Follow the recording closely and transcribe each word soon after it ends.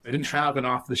I didn't have an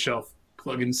off-the-shelf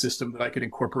plugin system that I could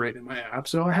incorporate in my app.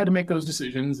 So I had to make those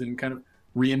decisions and kind of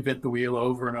reinvent the wheel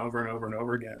over and over and over and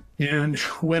over again. And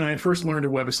when I first learned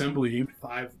of WebAssembly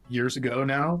 5 years ago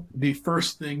now, the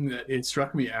first thing that it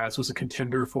struck me as was a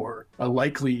contender for a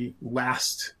likely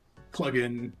last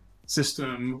plugin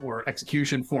system or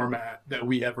execution format that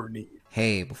we ever need.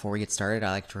 Hey, before we get started,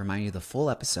 I'd like to remind you the full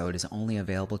episode is only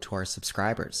available to our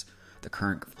subscribers. The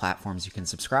current platforms you can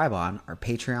subscribe on are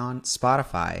Patreon,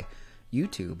 Spotify,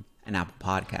 YouTube, and Apple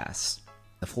Podcasts.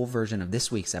 The full version of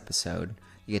this week's episode,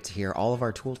 you get to hear all of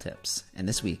our tooltips, and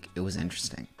this week it was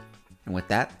interesting. And with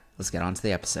that, let's get on to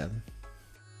the episode.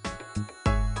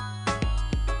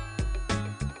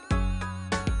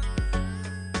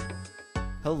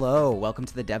 Hello, welcome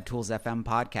to the DevTools FM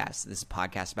podcast. This is a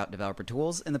podcast about developer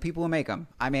tools and the people who make them.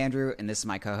 I'm Andrew, and this is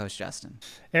my co-host, Justin.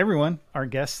 Hey everyone, our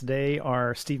guests today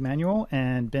are Steve Manuel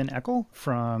and Ben Eckel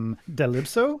from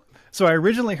Dylibso. So I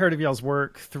originally heard of y'all's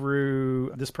work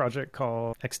through this project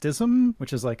called Extism,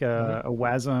 which is like a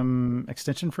WASM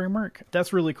extension framework.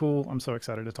 That's really cool. I'm so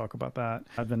excited to talk about that.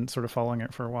 I've been sort of following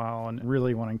it for a while and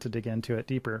really wanting to dig into it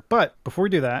deeper. But before we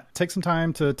do that, take some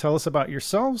time to tell us about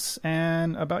yourselves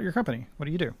and about your company. What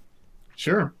do you do?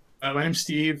 Sure. My name's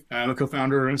Steve. I'm the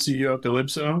co-founder and CEO of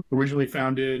Dylibso, originally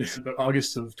founded in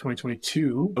August of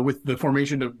 2022 with the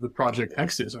formation of the project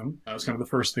Extism. That was kind of the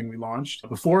first thing we launched.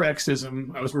 Before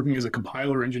Extism, I was working as a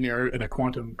compiler engineer at a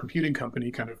quantum computing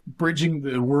company, kind of bridging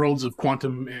the worlds of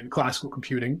quantum and classical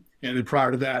computing. And then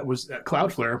prior to that was at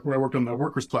Cloudflare, where I worked on the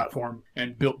Workers platform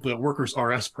and built the Workers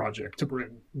RS project to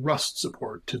bring Rust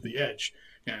support to the edge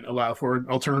and allow for an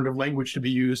alternative language to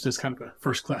be used as kind of a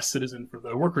first-class citizen for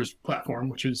the Workers platform,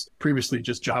 which is previously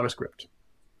just JavaScript.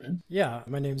 Ben? Yeah,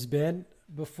 my name's Ben.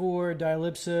 Before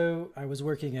Dylibso, I was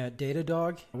working at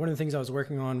Datadog. One of the things I was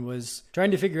working on was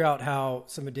trying to figure out how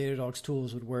some of Datadog's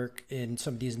tools would work in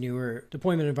some of these newer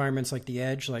deployment environments like the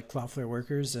edge, like Cloudflare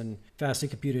Workers and fastly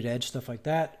computed edge, stuff like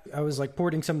that. I was like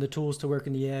porting some of the tools to work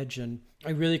in the edge, and I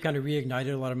really kind of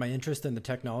reignited a lot of my interest in the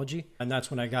technology. And that's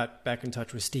when I got back in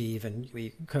touch with Steve, and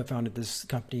we co-founded this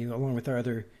company along with our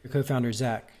other co-founder,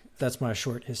 Zach. That's my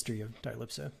short history of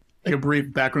Dylibso. Like a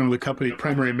brief background of the company,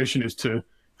 primary mission is to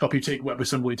help you take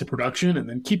WebAssembly to production and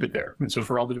then keep it there. And so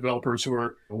for all the developers who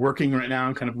are working right now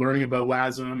and kind of learning about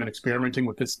WASM and experimenting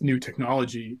with this new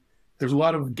technology, there's a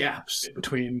lot of gaps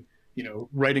between,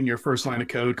 writing your first line of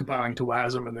code, compiling to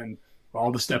WASM, and then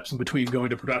all the steps in between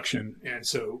going to production. And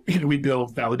so we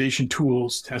build validation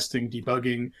tools, testing,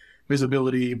 debugging,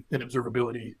 visibility, and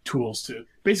observability tools to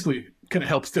basically kind of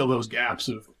help fill those gaps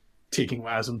of taking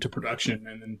WASM to production,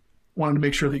 and then wanting to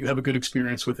make sure that you have a good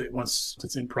experience with it once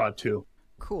it's in prod too.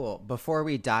 Cool. Before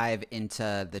we dive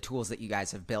into the tools that you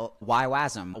guys have built, why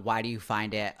WASM? Why do you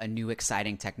find it a new,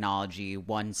 exciting technology,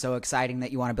 one so exciting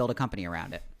that you want to build a company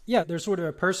around it? Yeah, there's sort of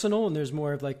a personal and there's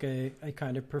more of like a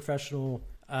kind of professional,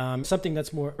 something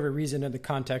that's more of a reason in the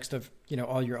context of,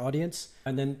 all your audience.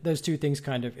 And then those two things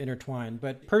kind of intertwine.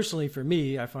 But personally, for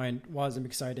me, I find WASM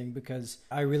exciting because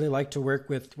I really like to work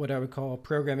with what I would call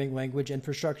programming language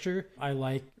infrastructure. I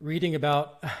like reading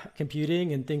about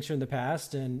computing and things from the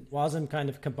past. And WASM kind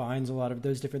of combines a lot of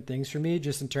those different things for me,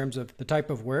 just in terms of the type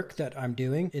of work that I'm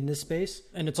doing in this space.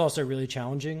 And it's also really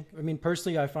challenging. I mean,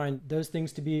 personally, I find those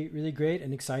things to be really great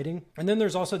and exciting. And then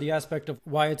there's also the aspect of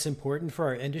why it's important for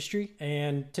our industry.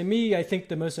 And to me, I think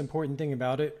the most important thing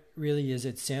about it really is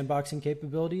its sandboxing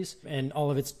capabilities and all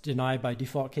of its deny by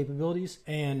default capabilities.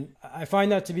 And I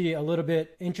find that to be a little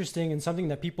bit interesting and something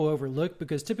that people overlook,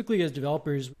 because typically as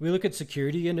developers, we look at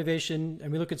security innovation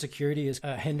and we look at security as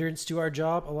a hindrance to our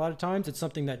job. A lot of times it's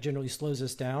something that generally slows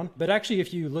us down. But actually,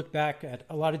 if you look back at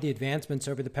a lot of the advancements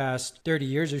over the past 30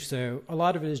 years or so, a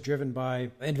lot of it is driven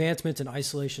by advancements in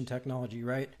isolation technology,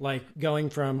 right? Like going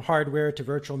from hardware to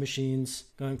virtual machines,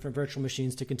 going from virtual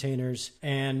machines to containers,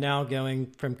 and now going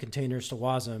from containers to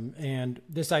WASM. And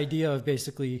this idea of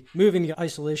basically moving the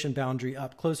isolation boundary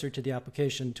up closer to the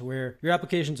application to where your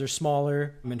applications are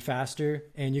smaller and faster,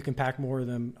 and you can pack more of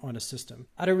them on a system.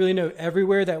 I don't really know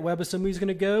everywhere that WebAssembly is going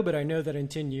to go, but I know that in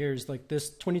 10 years, like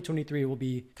this 2023 will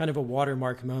be kind of a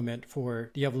watermark moment for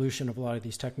the evolution of a lot of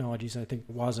these technologies. I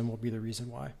think WASM will be the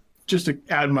reason why. Just to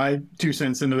add my 2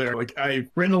 cents into there, like I've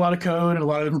written a lot of code in a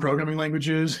lot of different programming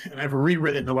languages, and I've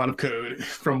rewritten a lot of code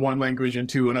from one language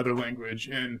into another language.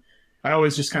 And I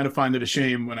always just kind of find it a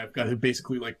shame when I've got to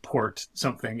basically like port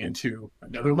something into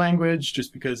another language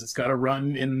just because it's got to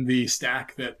run in the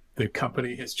stack that the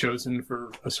company has chosen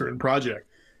for a certain project.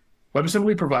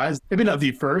 WebAssembly provides, maybe not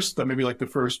the first, but maybe like the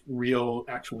first real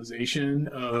actualization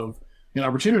of an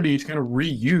opportunity to kind of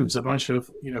reuse a bunch of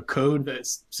code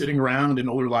that's sitting around in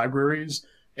older libraries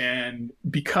And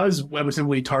because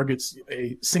WebAssembly targets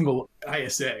a single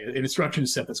ISA, an instruction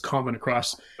set that's common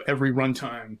across every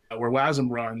runtime where WASM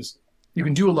runs, you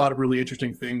can do a lot of really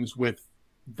interesting things with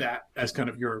that as kind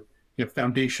of your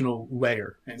foundational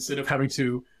layer. Instead of having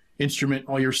to instrument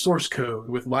all your source code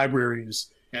with libraries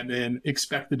and then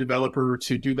expect the developer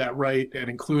to do that right and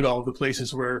include all of the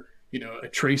places where a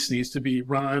trace needs to be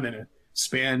run and a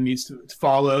span needs to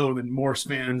follow and then more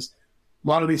spans. A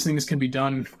lot of these things can be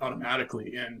done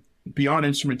automatically. And beyond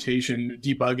instrumentation,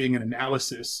 debugging, and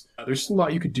analysis, there's a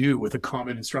lot you could do with a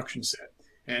common instruction set.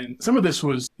 And some of this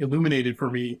was illuminated for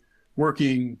me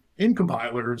working in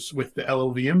compilers with the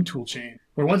LLVM toolchain,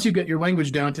 where once you get your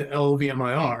language down to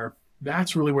LLVMIR,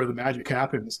 that's really where the magic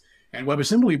happens. And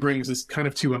WebAssembly brings this kind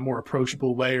of to a more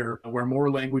approachable layer where more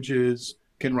languages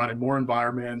can run in more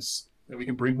environments, that we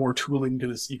can bring more tooling to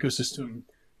this ecosystem.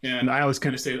 And I always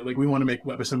kind of say that we want to make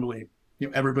WebAssembly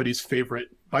everybody's favorite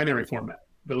binary format.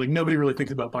 But nobody really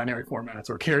thinks about binary formats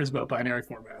or cares about binary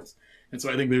formats. And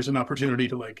so I think there's an opportunity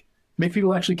to make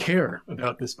people actually care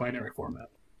about this binary format.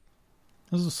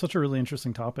 This is such a really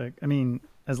interesting topic. I mean,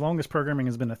 as long as programming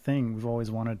has been a thing, we've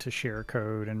always wanted to share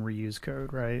code and reuse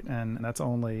code, right? And that's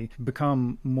only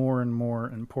become more and more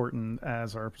important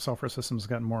as our software systems have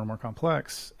gotten more and more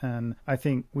complex. And I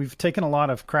think we've taken a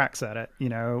lot of cracks at it,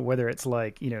 whether it's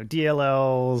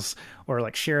DLLs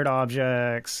or shared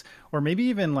objects, or maybe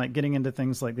even getting into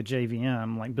things like the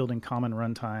JVM, building common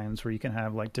runtimes where you can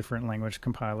have different language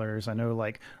compilers. I know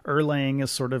Erlang is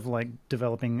sort of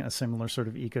developing a similar sort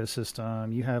of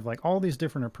ecosystem. You have all these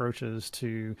different approaches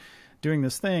to doing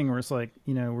this thing where it's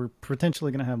we're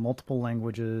potentially going to have multiple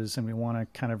languages and we want to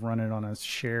kind of run it on a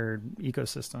shared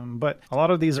ecosystem. But a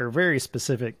lot of these are very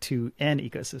specific to an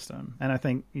ecosystem. And I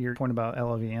think your point about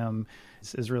LLVM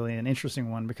is really an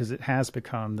interesting one because it has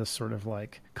become this sort of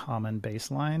common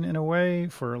baseline in a way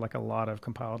for a lot of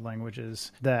compiled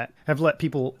languages that have let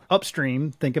people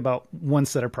upstream think about one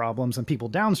set of problems and people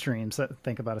downstream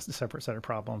think about a separate set of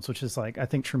problems, which is I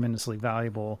think tremendously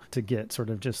valuable to get sort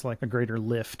of just a greater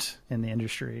lift in the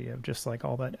industry of just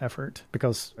all that effort.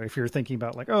 Because if you're thinking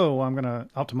about I'm going to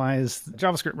optimize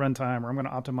JavaScript runtime, or I'm going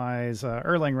to optimize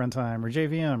Erlang runtime or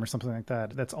JVM or something like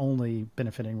that, that's only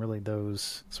benefiting really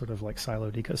those sort of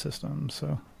siloed ecosystems.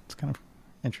 So it's kind of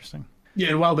interesting. Yeah,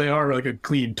 and while they are a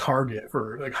clean target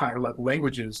for higher level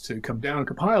languages to come down and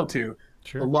compile to,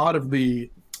 sure, a lot of the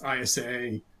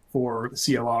ISA for the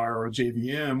CLR or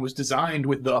JVM was designed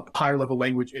with the higher level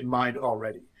language in mind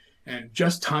already. And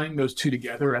just tying those two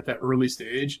together at that early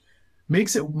stage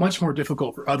makes it much more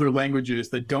difficult for other languages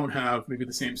that don't have maybe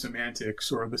the same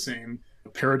semantics or the same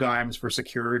paradigms for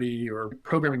security or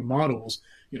programming models,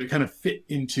 to kind of fit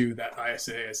into that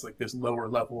ISA as this lower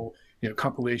level,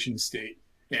 compilation state.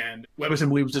 And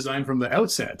WebAssembly was designed from the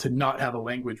outset to not have a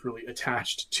language really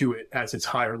attached to it as its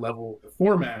higher level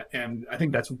format. And I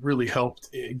think that's really helped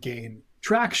it gain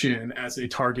traction as a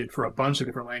target for a bunch of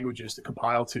different languages to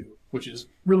compile to, which is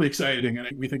really exciting. And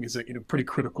we think is a pretty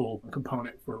critical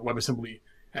component for WebAssembly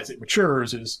as it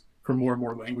matures, is for more and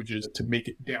more languages to make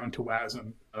it down to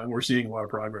WASM. And we're seeing a lot of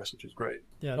progress, which is great.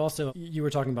 Yeah, and also you were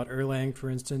talking about Erlang, for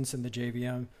instance, and the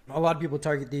JVM. A lot of people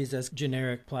target these as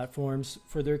generic platforms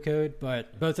for their code,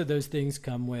 but both of those things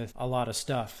come with a lot of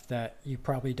stuff that you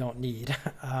probably don't need.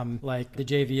 Like the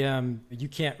JVM, you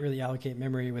can't really allocate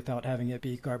memory without having it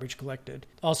be garbage collected.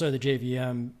 Also, the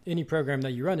JVM, any program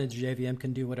that you run in JVM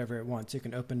can do whatever it wants. It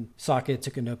can open sockets,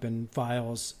 it can open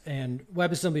files, and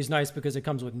WebAssembly is nice because it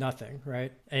comes with nothing,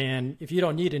 right? And if you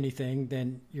don't need anything,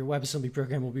 then your WebAssembly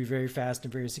program will be very fast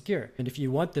and very secure. And if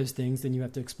you want those things, then you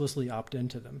have to explicitly opt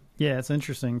into them. Yeah, it's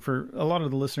interesting. For a lot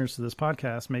of the listeners to this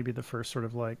podcast, maybe the first sort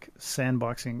of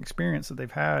sandboxing experience that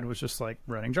they've had was just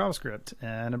running JavaScript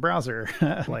in a browser.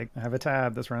 I have a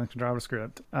tab that's running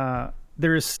JavaScript.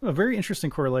 There's a very interesting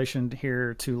correlation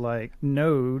here to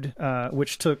Node,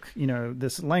 which took,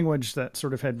 this language that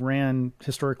sort of had ran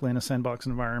historically in a sandbox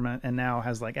environment and now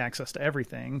has access to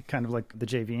everything, kind of like the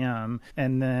JVM,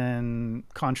 and then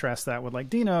contrast that with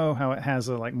Dino, how it has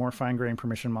a more fine-grained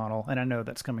permission model. And I know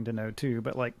that's coming to Node too,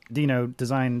 but Dino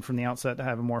designed from the outset to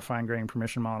have a more fine-grained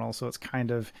permission model. So it's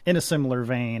kind of in a similar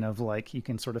vein of you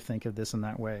can sort of think of this in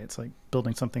that way. It's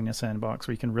building something in a sandbox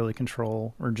where you can really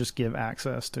control or just give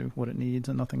access to what it needs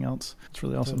and nothing else. It's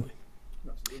really awesome.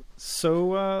 Totally.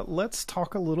 So let's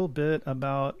talk a little bit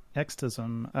about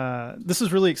Extism. This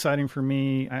is really exciting for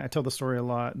me. I tell the story a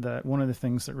lot that one of the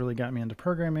things that really got me into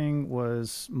programming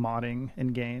was modding in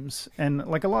games. And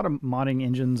a lot of modding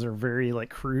engines are very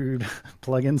crude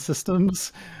plugin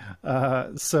systems.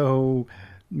 So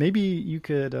maybe you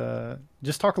could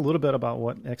just talk a little bit about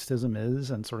what Extism is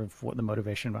and sort of what the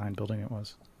motivation behind building it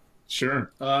was.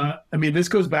 Sure. I mean, this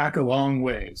goes back a long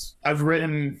ways. I've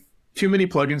written too many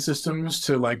plugin systems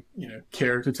to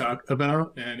care to talk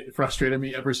about, and it frustrated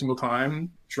me every single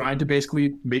time trying to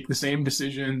basically make the same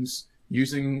decisions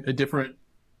using a different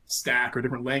stack or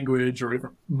different language or a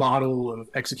different model of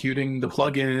executing the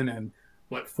plugin, and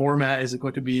what format is it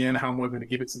going to be in, how am I going to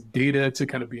give it some data to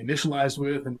kind of be initialized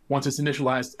with, and once it's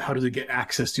initialized, how does it get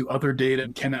access to other data,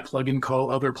 and can that plugin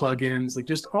call other plugins, like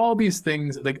just all these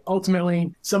things. Like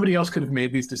ultimately somebody else could have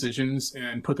made these decisions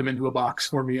and put them into a box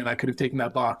for me, and I could have taken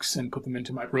that box and put them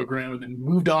into my program and then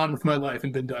moved on with my life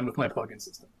and been done with my plugin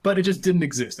system. But it just didn't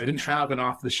exist. I didn't have an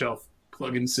off-the-shelf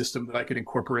plugin system that I could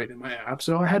incorporate in my app,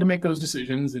 so I had to make those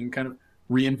decisions and kind of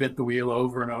reinvent the wheel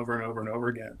over and over and over and over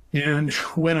again. And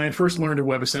when I first learned of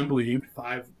WebAssembly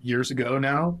 5 years ago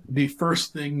now, the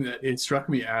first thing that it struck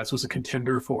me as was a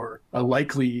contender for a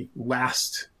likely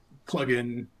last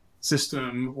plugin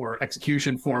system or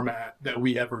execution format that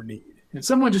we ever need. And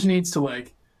someone just needs to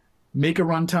make a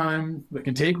runtime that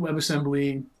can take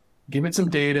WebAssembly, give it some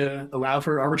data, allow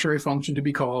for an arbitrary function to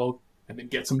be called, and then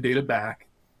get some data back.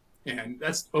 And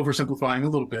that's oversimplifying a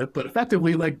little bit, but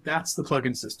effectively, that's the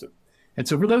plugin system. And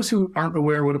so for those who aren't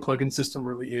aware what a plugin system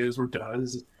really is or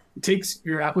does, it takes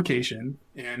your application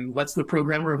and lets the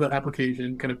programmer of that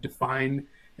application kind of define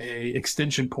a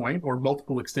extension point or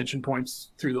multiple extension points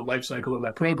through the lifecycle of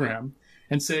that program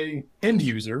and say, end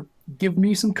user, give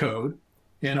me some code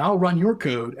and I'll run your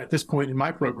code at this point in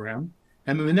my program.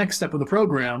 And then the next step of the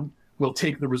program will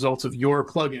take the results of your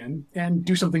plugin and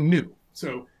do something new.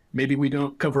 So maybe we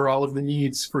don't cover all of the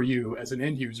needs for you as an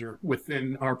end user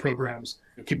within our program's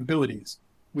capabilities.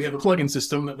 We have a plugin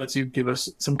system that lets you give us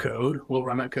some code. We'll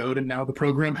run that code, and now the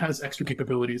program has extra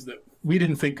capabilities that we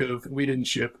didn't think of, we didn't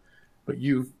ship, but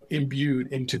you've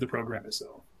imbued into the program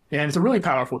itself. And it's a really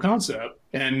powerful concept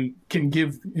and can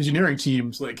give engineering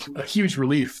teams a huge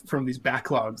relief from these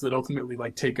backlogs that ultimately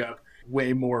take up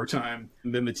way more time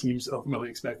than the teams ultimately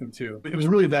expect them to. It was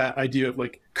really that idea of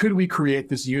could we create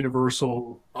this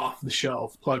universal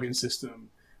off-the-shelf plugin system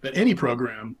that any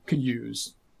program could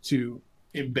use to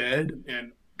embed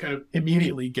and kind of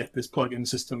immediately get this plugin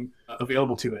system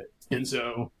available to it. And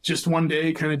so just one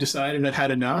day kind of decided I'd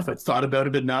had enough. I'd thought about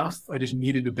it enough. I just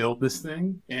needed to build this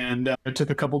thing. And it took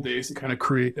a couple days to kind of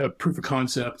create a proof of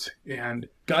concept and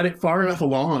got it far enough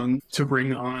along to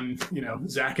bring on,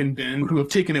 Zach and Ben, who have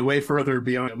taken it way further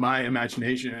beyond my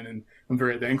imagination. And I'm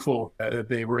very thankful that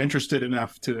they were interested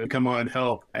enough to come on and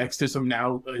help. Extism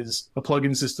now is a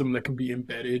plugin system that can be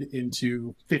embedded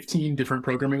into 15 different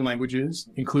programming languages,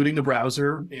 including the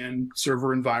browser and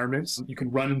server environments. You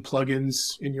can run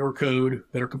plugins in your code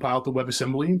that are compiled to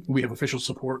WebAssembly. We have official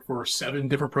support for 7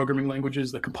 different programming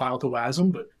languages that compile to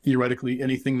WASM, but theoretically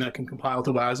anything that can compile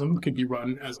to WASM can be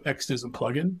run as an Extism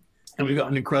plugin. And we've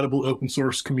got an incredible open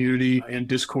source community and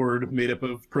Discord made up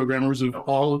of programmers of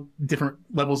all different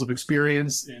levels of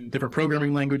experience in different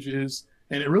programming languages.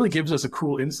 And it really gives us a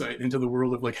cool insight into the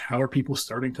world of how are people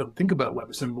starting to think about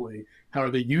WebAssembly? How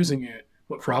are they using it?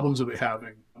 What problems are they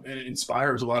having? And it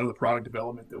inspires a lot of the product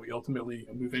development that we ultimately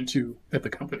move into at the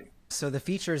company. So the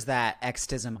features that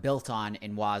Extism built on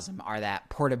in WASM are that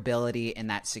portability and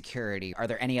that security. Are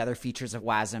there any other features of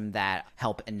WASM that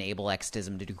help enable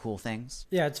Extism to do cool things?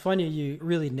 Yeah, it's funny. You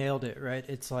really nailed it, right?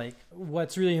 It's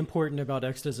what's really important about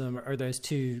Extism are those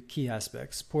 2 key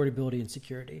aspects, portability and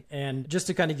security. And just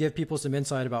to kind of give people some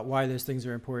insight about why those things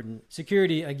are important,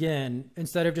 security, again,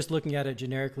 instead of just looking at it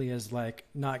generically as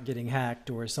not getting hacked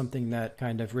or something that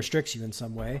kind of restricts you in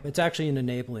some way, it's actually an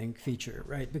enabling feature,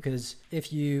 right? Because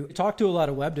if you talk to a lot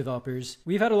of web developers,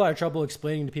 we've had a lot of trouble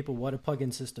explaining to people what a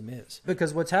plugin system is.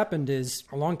 Because what's happened is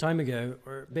a long time ago,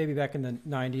 or maybe back in the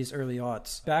 90s, early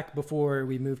aughts, back before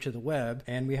we moved to the web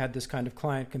and we had this kind of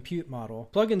client compute model,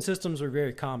 plugin systems were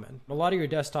very common. A lot of your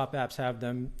desktop apps have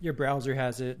them. Your browser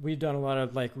has it. We've done a lot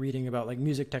of reading about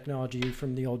music technology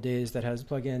from the old days that has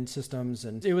plugin systems.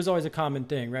 And it was always a common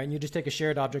thing, right? And you just take a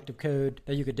shared object of code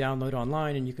that you could download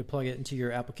online and you could plug it into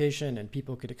your application and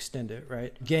people could extend it,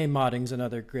 right? Game modding is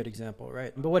another great example,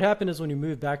 right? But what happened is when we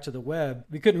moved back to the web,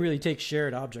 we couldn't really take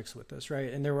shared objects with us,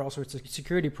 right? And there were all sorts of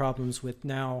security problems with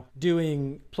now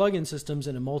doing plugin systems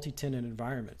in a multi-tenant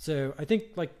environment. So I think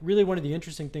really one of the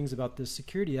interesting things about this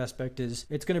security aspect is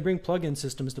it's going to bring plugin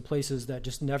systems to places that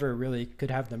just never really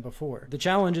could have them before. The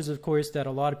challenge is, of course, that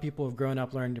a lot of people have grown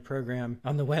up learning to program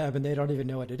on the web and they don't even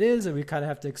know what it is, and we kind of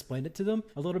have to explain it to them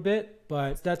a little bit.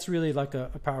 But that's really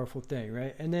a powerful thing,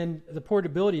 right? And then the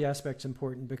portability aspect's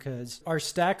important because our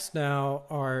stacks now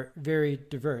are very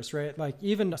diverse, right? Like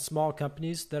even small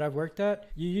companies that I've worked at,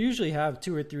 you usually have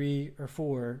 2 or 3 or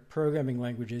 4 programming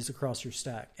languages across your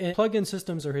stack. And plugin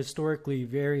systems are historically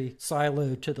very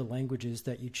siloed to the languages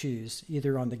that you choose,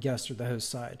 either on the guest or the host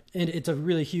side. And it's a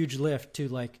really huge lift to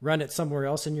like run it somewhere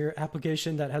else in your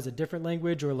application that has a different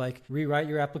language, or like rewrite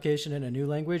your application in a new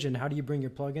language. And how do you bring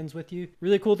your plugins with you?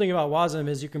 Really cool thing about Wasm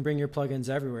is you can bring your plugins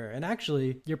everywhere. And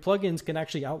actually, your plugins can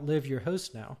actually outlive your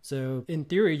host now. So in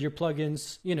theory, your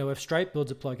plugins, if Stripe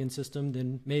builds a plugin system,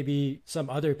 then maybe some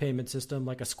other payment system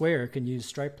like a Square can use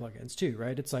Stripe plugins too,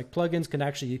 right? It's like plugins can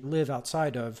actually live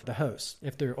outside of the host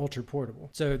if they're ultra portable.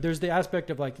 So there's the aspect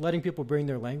of like letting people bring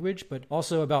their language, but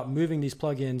also about moving these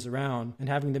plugins around and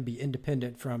having them be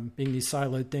independent from being these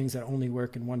siloed things that only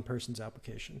work in one person's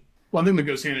application. One thing that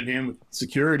goes hand in hand with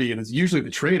security, and it's usually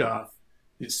the trade-off,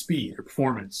 is speed or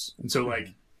performance. And so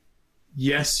like,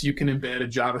 yes, you can embed a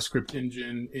JavaScript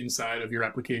engine inside of your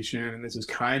application. And this is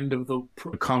kind of the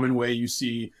common way you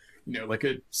see, like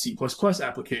a C++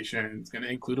 application. It's going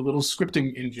to include a little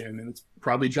scripting engine, and it's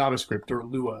probably JavaScript or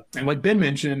Lua. And like Ben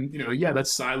mentioned,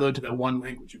 that's siloed to that one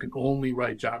language. You can only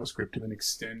write JavaScript and then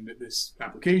extend this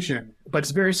application, but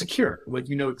it's very secure. Like,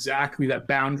 exactly that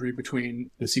boundary between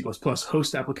the C++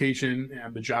 host application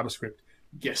and the JavaScript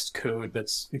guest code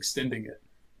that's extending it.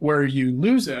 Where you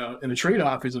lose out, and the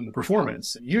trade-off is in the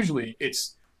performance. And usually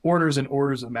it's orders and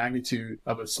orders of magnitude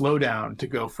of a slowdown to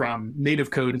go from native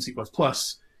code in C++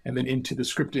 and then into the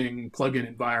scripting plugin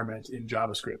environment in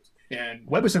JavaScript. And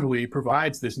WebAssembly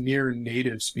provides this near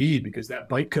native speed because that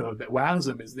bytecode, that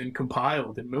WASM, is then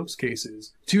compiled in most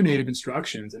cases to native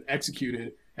instructions and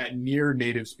executed at near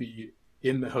native speed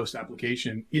in the host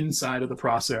application inside of the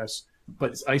process,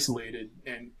 but it's isolated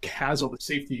and has all the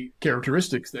safety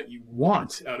characteristics that you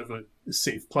want out of a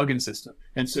safe plugin system.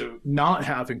 And so not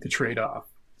having to trade off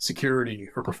security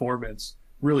for performance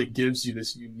really gives you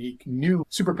this unique new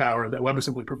superpower that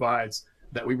WebAssembly provides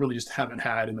that we really just haven't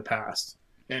had in the past.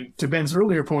 And to Ben's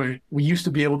earlier point, we used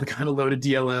to be able to kind of load a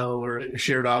DLL or a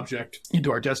shared object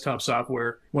into our desktop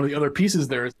software. One of the other pieces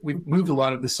there is we've moved a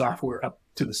lot of the software up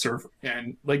to the server.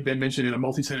 And like Ben mentioned, in a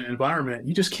multi-tenant environment,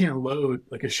 you just can't load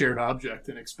like a shared object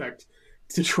and expect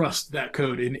to trust that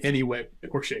code in any way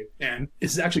or shape. And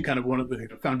it's actually kind of one of the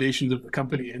foundations of the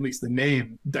company, at least the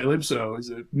name. Dylibso is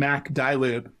a Mac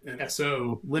Dylib and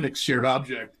SO Linux shared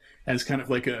object as kind of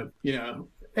like a,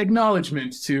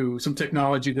 acknowledgement to some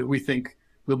technology that we think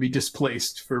will be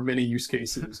displaced for many use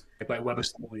cases by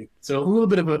WebAssembly. So a little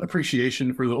bit of an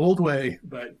appreciation for the old way,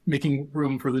 but making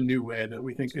room for the new way that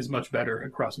we think is much better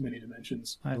across many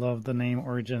dimensions. I love the name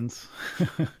origins.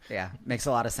 Yeah, makes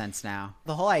a lot of sense now.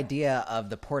 The whole idea of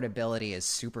the portability is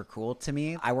super cool to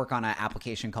me. I work on an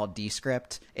application called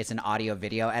Descript. It's an audio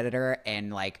video editor,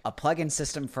 and like a plugin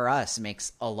system for us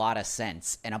makes a lot of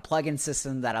sense. And a plugin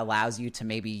system that allows you to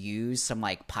maybe use some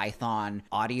like Python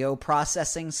audio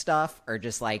processing stuff, or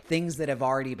just like things that have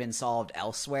already been solved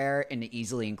elsewhere, and to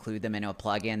easily include them in a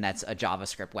plugin that's a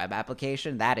JavaScript web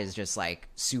application, that is just like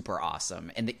super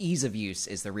awesome. And the ease of use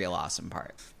is the real awesome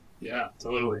part. Yeah,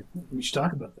 totally. We should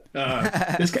talk about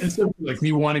that. This kind of stuff, like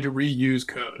me wanting to reuse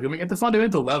code. I mean, at the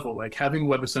fundamental level, like having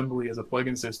WebAssembly as a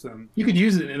plugin system, you could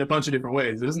use it in a bunch of different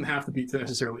ways. It doesn't have to be to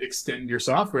necessarily extend your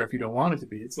software if you don't want it to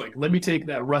be. It's like, let me take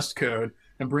that Rust code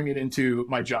and bring it into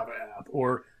my Java app,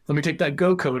 or let me take that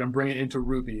Go code and bring it into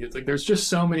Ruby. It's like there's just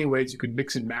so many ways you could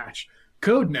mix and match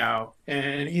code now.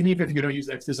 And even if you don't use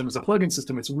Extism as a plugin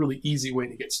system, it's a really easy way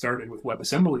to get started with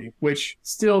WebAssembly, which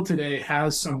still today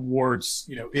has some warts,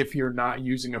 if you're not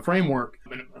using a framework.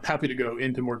 And I'm happy to go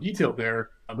into more detail there.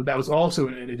 But that was also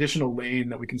an additional lane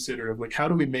that we considered of like, how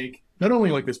do we make not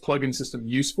only like this plugin system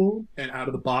useful and out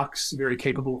of the box, very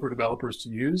capable for developers to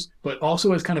use, but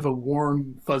also as kind of a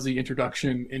warm, fuzzy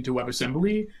introduction into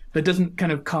WebAssembly that doesn't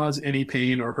kind of cause any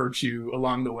pain or hurt you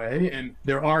along the way. And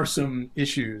there are some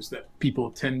issues that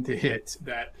people tend to hit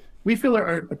that we feel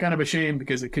are kind of a shame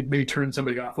because it could maybe turn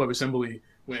somebody off WebAssembly,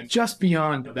 when just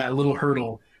beyond that little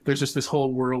hurdle, there's just this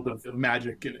whole world of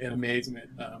magic and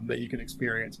amazement that you can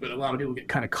experience. But a lot of people get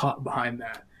kind of caught behind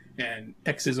that. And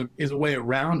Extism is a way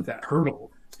around that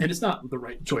hurdle. And it's not the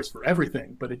right choice for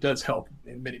everything, but it does help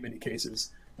in many, many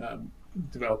cases.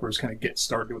 Developers kind of get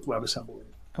started with WebAssembly.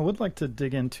 I would like to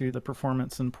dig into the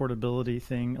performance and portability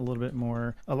thing a little bit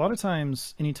more. A lot of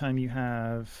times, anytime you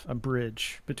have a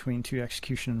bridge between two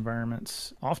execution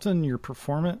environments, often your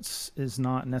performance is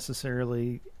not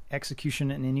necessarily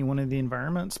execution in any one of the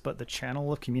environments, but the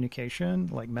channel of communication,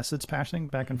 like message passing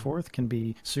back and forth, can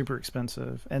be super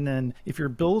expensive. And then if you're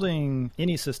building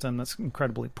any system that's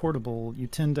incredibly portable, you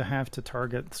tend to have to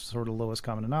target sort of lowest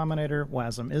common denominator.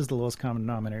 WASM is the lowest common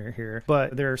denominator here,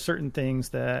 but there are certain things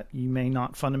that you may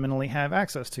not fundamentally have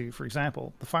access to. For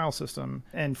example, the file system,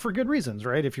 and for good reasons,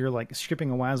 right? If you're like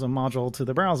shipping a WASM module to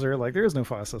the browser, like there is no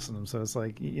file system. So it's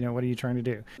like, what are you trying to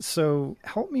do? So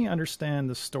help me understand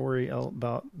the story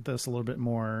about this a little bit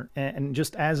more. And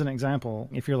just as an example,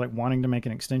 if you're like wanting to make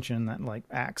an extension that like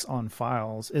acts on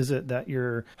files, is it that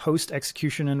your host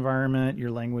execution environment,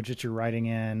 your language that you're writing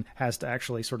in, has to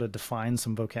actually sort of define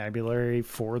some vocabulary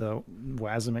for the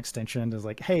WASM extension? Is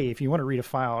like, hey, if you want to read a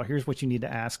file, here's what you need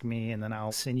to ask me, and then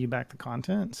I'll send you back the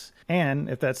contents. And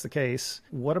if that's the case,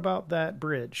 what about that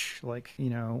bridge? Like,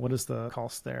 what is the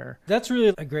cost there? That's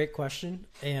really a great question.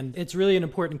 And it's really an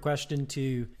important question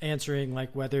to answering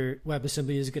like whether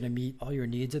WebAssembly is going to meet all your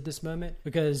needs at this moment.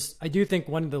 Because I do think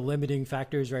one of the limiting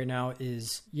factors right now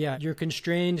is, you're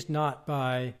constrained not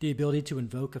by the ability to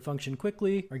invoke a function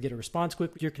quickly or get a response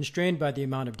quickly. You're constrained by the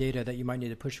amount of data that you might need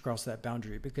to push across that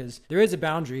boundary, because there is a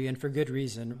boundary, and for good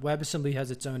reason. WebAssembly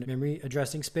has its own memory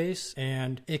addressing space,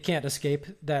 and it can't escape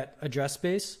that address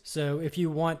space. So if you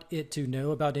want it to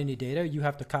know about any data, you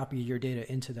have to copy your data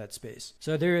into that space.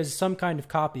 So there is some kind of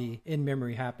copy in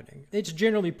memory happening. It's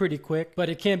generally pretty quick, but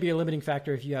it can be a limiting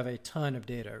factor if you have a ton of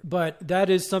data. But that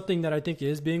is something that I think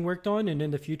is being worked on, and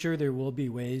in the future there will be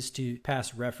ways to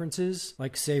pass references,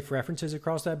 like safe references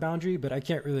across that boundary, but I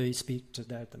can't really speak to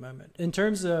that at the moment. In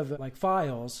terms of like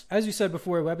files, as you said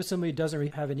before, WebAssembly doesn't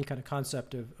really have any kind of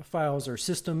concept of files or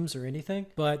systems or anything,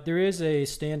 but there is a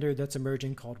standard that's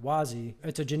emerging called WASI.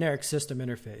 It's a generic system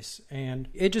interface, and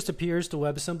it just appears to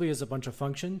WebAssembly as a bunch of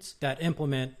functions that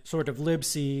implement sort of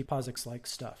libc POSIX-like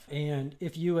stuff. And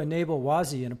if you enable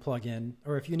WASI in a plugin,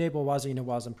 or if you enable WASI in a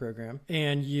WASM program,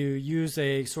 and you use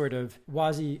a sort of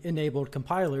WASI-enabled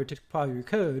compiler to compile your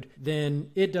code,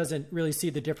 then it doesn't really see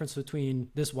the difference between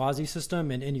this WASI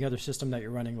system and any other system that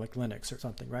you're running, like Linux or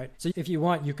something, right? So if you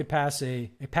want, you could pass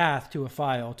a path to a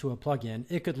file to a plugin.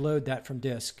 It could load that from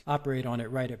disk, operate on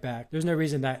it, write it back. There's no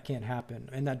reason that can't happen,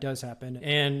 and that does happen.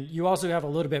 And you also have a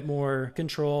little bit more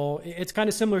control. It's kind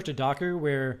of similar to Docker,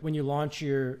 where when you launch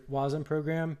your WASM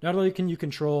program, not only can you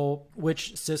control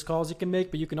which syscalls you can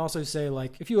make, but you can also say,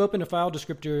 like, if you open a file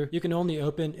descriptor, you can only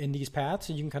open in these paths,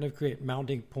 and you can kind of create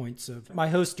mounting points of my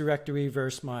host directory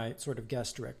versus my sort of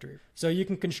guest directory. So you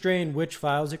can constrain which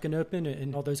files you can open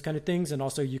and all those kind of things, and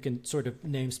also you can sort of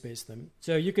namespace them.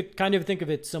 So you could kind of think of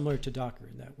it similar to Docker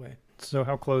in that way. So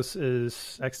how close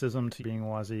is Extism to being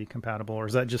WASI compatible, or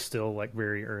is that just still like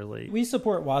very early? We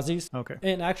support WASIs. Okay.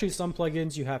 And actually some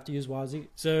plugins you have to use WASI.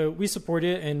 So we support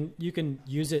it and you can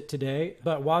use it today,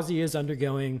 but WASI is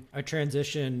undergoing a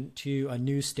transition to a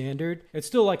new standard. It's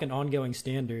still like an ongoing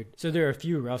standard. So there are a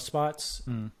few rough spots.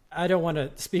 I don't want to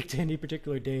speak to any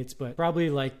particular dates, but probably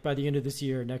like by the end of this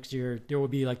year or next year, there will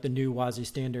be like the new WASI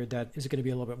standard that is going to be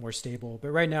a little bit more stable.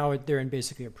 But right now they're in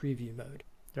basically a preview mode.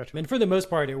 Gotcha. And for the most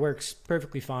part, it works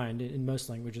perfectly fine in most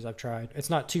languages I've tried. It's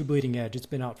not too bleeding edge. It's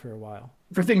been out for a while.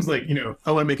 For things like,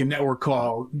 I want to make a network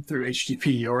call through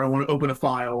HTTP, or I want to open a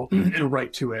file and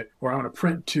write to it, or I want to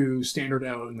print to standard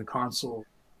out in the console,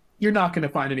 you're not going to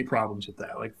find any problems with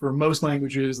that. Like for most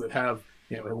languages that have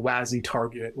a WASI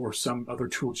target or some other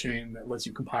tool chain that lets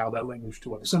you compile that language to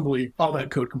WebAssembly, all that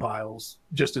code compiles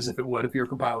just as if it would if you're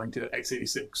compiling to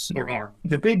x86 or ARM.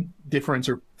 The big difference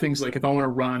are things like if I want to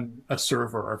run a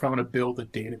server, or if I want to build a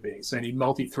database, I need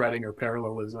multi-threading or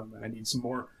parallelism, and I need some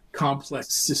more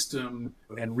complex system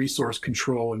and resource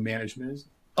control and management.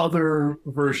 Other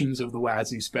versions of the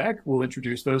WASI spec will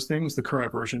introduce those things. The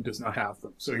current version does not have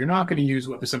them. So you're not going to use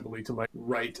WebAssembly to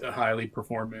write a highly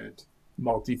performant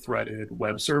multi-threaded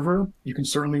web server. You can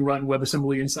certainly run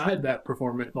WebAssembly inside that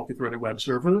performant multi-threaded web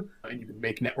server, and you can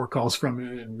make network calls from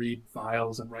it and read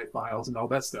files and write files and all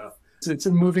that stuff. So it's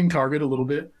a moving target a little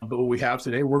bit, but what we have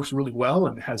today works really well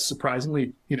and has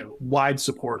surprisingly, wide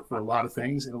support for a lot of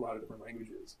things in a lot of different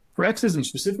languages. For Extism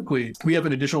specifically, we have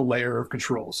an additional layer of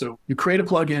control. So you create a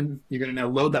plugin, you're going to now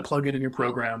load that plugin in your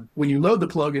program. When you load the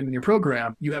plugin in your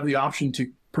program, you have the option to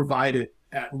provide it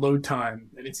at load time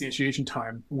and instantiation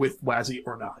time with WASI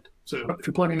or not. So if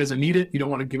your plugin doesn't need it, you don't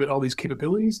want to give it all these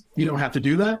capabilities, you don't have to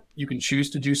do that. You can choose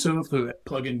to do so if the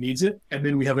plugin needs it. And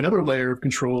then we have another layer of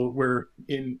control where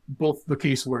in both the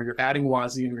case where you're adding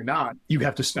WASI and you're not, you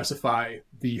have to specify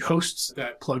the hosts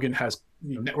that plugin has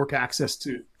network access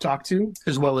to talk to,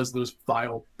 as well as those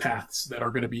file paths that are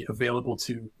going to be available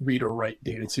to read or write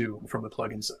data to from the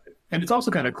plugin side. And it's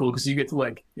also kind of cool because you get to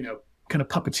kind of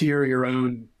puppeteer your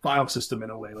own file system in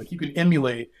a way. Like you can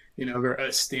emulate,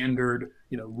 a standard,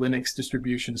 Linux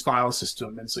distributions file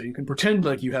system. And so you can pretend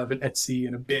like you have an etc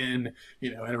and a bin,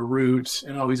 and a root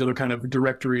and all these other kind of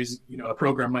directories, a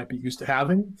program might be used to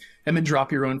having, and then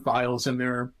drop your own files in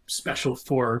there special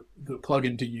for the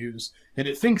plugin to use. And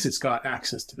it thinks it's got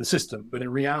access to the system, but in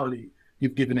reality,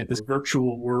 you've given it this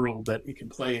virtual world that it can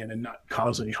play in and not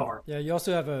cause any harm. Yeah, you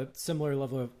also have a similar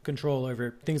level of control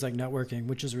over things like networking,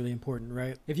 which is really important,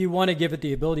 right? If you want to give it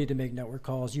the ability to make network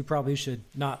calls, you probably should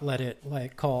not let it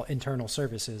call internal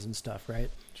services and stuff, right?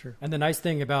 Sure. And the nice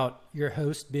thing about your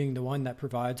host being the one that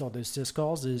provides all those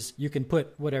syscalls is you can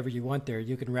put whatever you want there.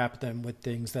 You can wrap them with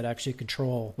things that actually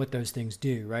control what those things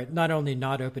do, right? Not only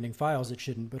not opening files it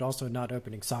shouldn't, but also not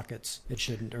opening sockets it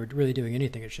shouldn't, or really doing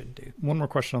anything it shouldn't do. One more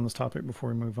question on this topic before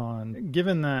we move on.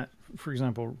 Given that, for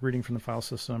example, reading from the file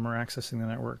system or accessing the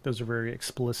network, those are very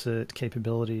explicit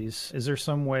capabilities. Is there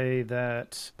some way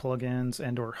that plugins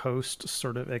and or hosts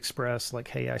sort of express like,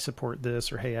 hey, I support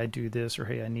this, or hey, I do this, or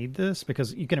hey, I need this?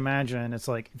 Because you can imagine it's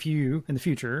like if you in the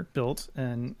future built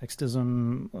an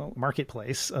Extism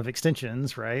marketplace of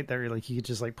extensions, right? That like you could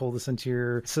just like pull this into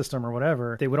your system or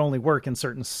whatever. They would only work in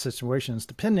certain situations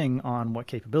depending on what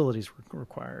capabilities were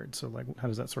required. So like, how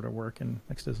does that sort of work in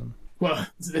Extism? Well,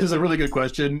 this is a really good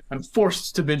question. I'm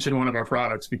forced to mention one of our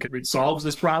products because it solves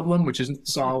this problem, which isn't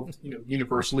solved,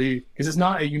 universally, because it's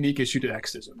not a unique issue to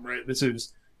Extism, right? This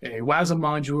is a WASM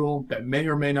module that may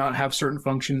or may not have certain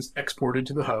functions exported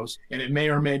to the host, and it may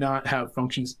or may not have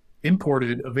functions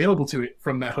imported available to it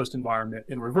from that host environment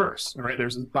in reverse. All right,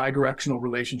 there's a bidirectional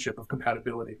relationship of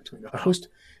compatibility between the host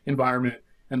environment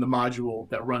and the module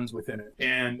that runs within it.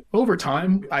 And over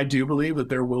time, I do believe that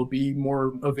there will be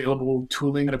more available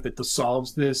tooling that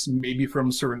solves this, maybe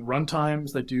from certain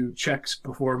runtimes that do checks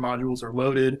before modules are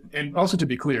loaded. And also to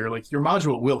be clear, like your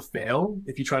module will fail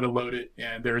if you try to load it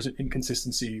and there's an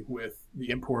inconsistency with the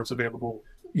imports available,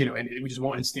 and we just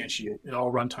won't instantiate it. All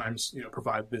runtimes,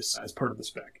 provide this as part of the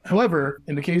spec. However,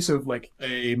 in the case of like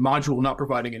a module not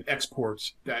providing an export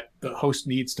that the host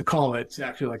needs to call it to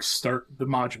actually like start the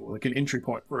module, like an entry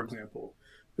point, for example,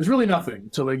 there's really nothing.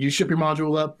 So like you ship your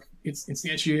module up, it's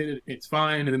instantiated, it's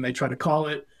fine, and then they try to call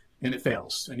it and it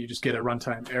fails, and you just get a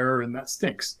runtime error, and that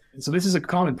stinks. And so this is a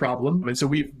common problem. And so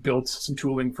we've built some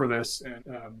tooling for this, and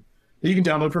that you can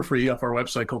download for free off our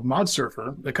website called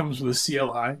ModSurfer that comes with a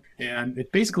CLI. And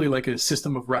it's basically like a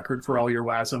system of record for all your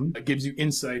WASM that gives you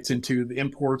insights into the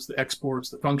imports, the exports,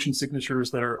 the function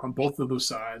signatures that are on both of those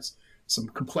sides, some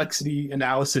complexity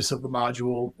analysis of the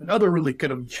module, and other really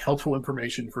kind of helpful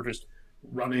information for just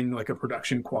running like a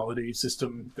production quality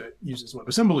system that uses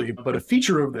WebAssembly. But a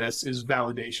feature of this is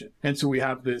validation. And so we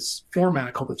have this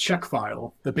format called a check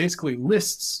file that basically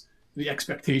lists the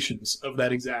expectations of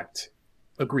that exact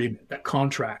agreement, that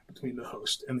contract between the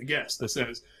host and the guest, that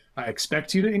says, I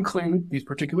expect you to include these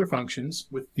particular functions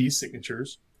with these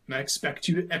signatures, and I expect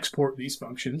you to export these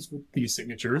functions with these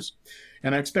signatures,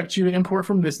 and I expect you to import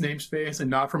from this namespace and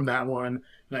not from that one,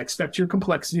 and I expect your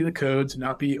complexity of the code to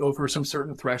not be over some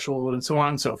certain threshold, and so on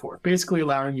and so forth. Basically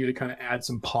allowing you to kind of add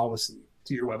some policy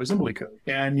to your WebAssembly code.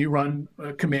 And you run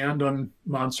a command on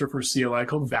ModSurfer CLI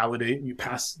called validate, and you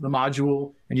pass the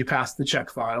module and you pass the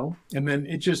check file, and then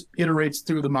it just iterates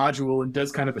through the module and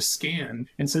does kind of a scan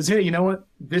and says, hey, you know what?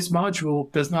 This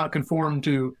module does not conform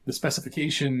to the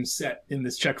specification set in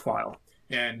this check file,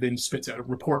 and then spits out a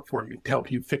report for you to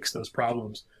help you fix those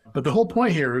problems. But the whole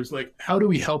point here is like, how do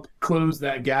we help close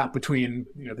that gap between,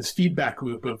 this feedback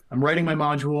loop of I'm writing my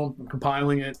module, I'm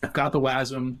compiling it, I've got the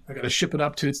WASM, I got to ship it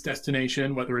up to its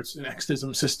destination, whether it's an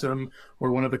Extism system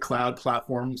or one of the cloud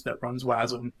platforms that runs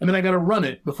WASM, and then I got to run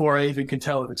it before I even can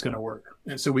tell if it's going to work.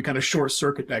 And so we kind of short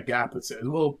circuit that gap that says,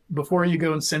 well, before you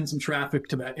go and send some traffic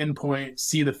to that endpoint,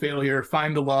 see the failure,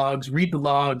 find the logs, read the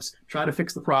logs, try to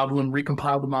fix the problem,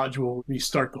 recompile the module,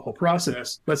 restart the whole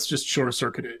process, let's just short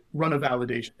circuit it, run a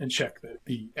validation, and check that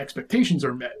the expectations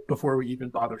are met before we even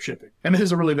bother shipping. And this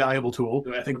is a really valuable tool.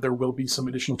 I think there will be some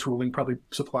additional tooling probably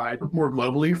supplied more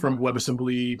globally from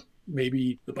WebAssembly,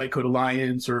 maybe the Bytecode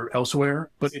Alliance or elsewhere,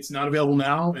 but it's not available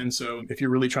now. And so if you're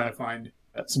really trying to find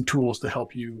some tools to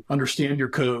help you understand your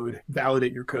code,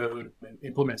 validate your code, and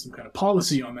implement some kind of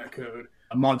policy on that code,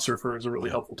 ModSurfer is a really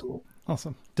helpful tool.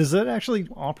 Awesome. Does that actually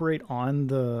operate on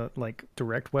the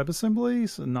direct WebAssembly,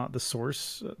 so not the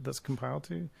source that's compiled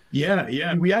to?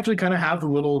 Yeah. We actually kind of have the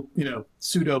little,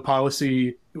 pseudo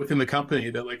policy within the company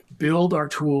that build our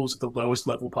tools at the lowest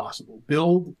level possible.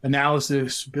 Build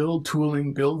analysis, build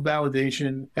tooling, build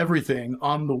validation, everything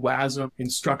on the WASM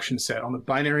instruction set, on the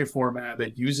binary format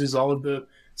that uses all of the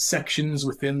sections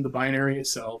within the binary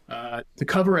itself to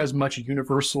cover as much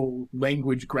universal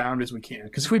language ground as we can.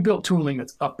 Because if we built tooling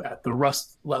that's up at the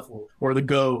Rust level or the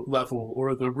Go level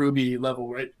or the Ruby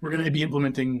level, right, we're going to be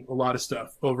implementing a lot of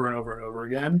stuff over and over and over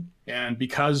again. And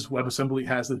because WebAssembly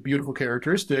has this beautiful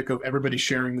characteristic of everybody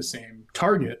sharing the same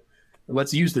target,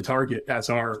 let's use the target as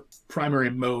our primary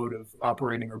mode of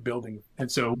operating or building.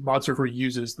 And so ModServer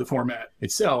uses the format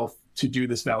itself to do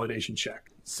this validation check.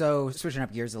 So switching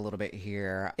up gears a little bit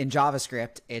here, in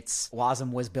JavaScript,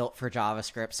 WASM was built for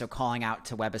JavaScript, so calling out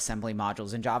to WebAssembly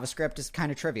modules in JavaScript is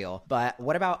kind of trivial. But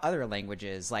what about other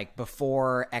languages? Like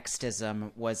before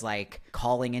Extism, was like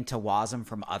calling into WASM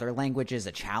from other languages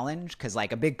a challenge? Because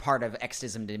like a big part of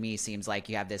Extism to me seems like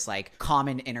you have this like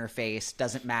common interface,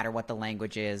 doesn't matter what the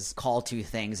language is, call to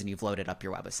things, and you've loaded up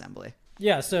your WebAssembly.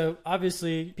 Yeah, so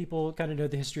obviously people kind of know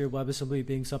the history of WebAssembly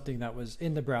being something that was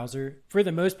in the browser. For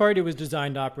the most part, it was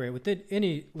designed to operate within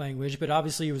any language, but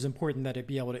obviously it was important that it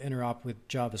be able to interop with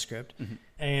JavaScript.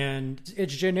 And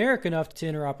it's generic enough to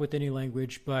interop with any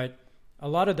language, but a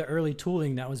lot of the early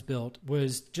tooling that was built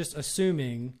was just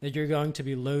assuming that you're going to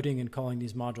be loading and calling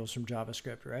these modules from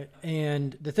JavaScript, right?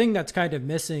 And the thing that's kind of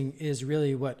missing is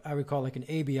really what I would call like an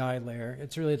ABI layer.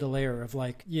 It's really the layer of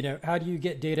like, how do you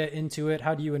get data into it?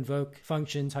 How do you invoke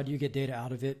functions? How do you get data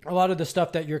out of it? A lot of the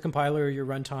stuff that your compiler or your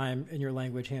runtime in your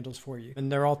language handles for you.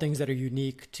 And they're all things that are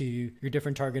unique to your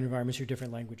different target environments, your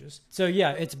different languages. So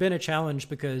yeah, it's been a challenge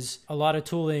because a lot of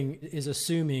tooling is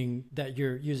assuming that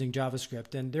you're using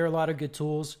JavaScript. And there are a lot of good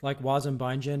tools like WASM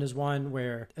bindgen is one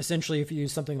where essentially if you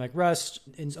use something like Rust,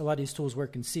 and a lot of these tools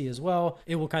work in C as well,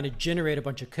 it will kind of generate a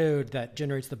bunch of code that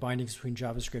generates the bindings between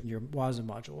JavaScript and your WASM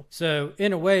module. So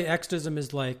in a way, Extism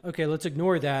is like, okay, let's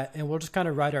ignore that and we'll just kind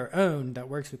of write our own that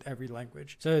works with every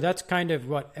language. So that's kind of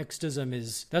what Extism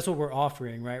is. That's what we're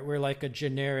offering, right? We're like a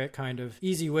generic kind of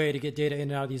easy way to get data in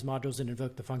and out of these modules and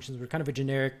invoke the functions. We're kind of a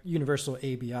generic universal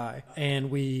ABI. And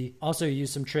we also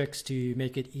use some tricks to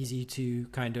make it easy to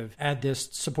kind of add this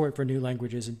support for new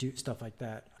languages and do stuff like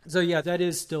that. So yeah, that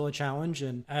is still a challenge.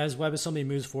 And as WebAssembly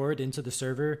moves forward into the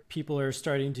server, people are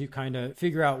starting to kind of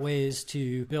figure out ways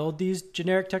to build these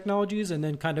generic technologies and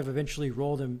then kind of eventually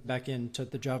roll them back into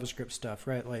the JavaScript stuff,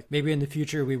 right? Like maybe in the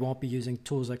future, we won't be using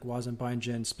tools like WASM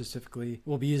bindgen specifically.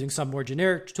 We'll be using some more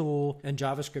generic tool and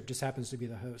JavaScript just happens to be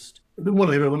the host. One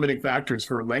of the other limiting factors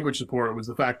for language support was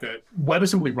the fact that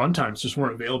WebAssembly runtimes just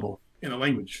weren't available in a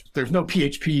language. There's no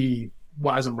PHP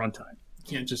WASM runtime.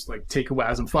 You can't just like take a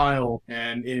WASM file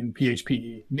and in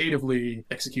PHP natively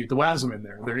execute the WASM in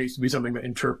there. There needs to be something that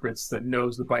interprets, that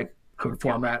knows the bytecode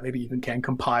format, maybe even can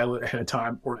compile it ahead of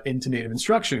time or into native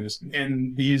instructions.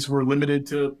 And these were limited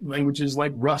to languages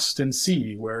like Rust and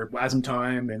C, where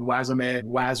WASMtime and WASMed,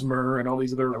 WASMer, and all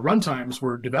these other runtimes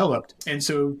were developed. And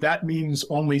so that means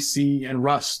only C and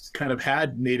Rust kind of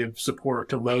had native support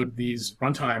to load these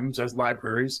runtimes as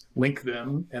libraries, link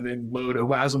them, and then load a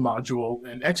WASM module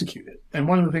and execute it. And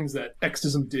one of the things that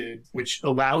Extism did, which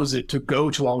allows it to go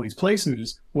to all these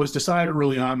places, was decide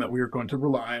early on that we were going to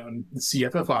rely on the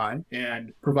CFFI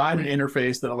and provide an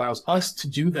interface that allows us to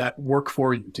do that work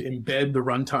for you, to embed the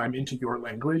runtime into your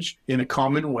language in a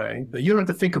common way that you don't have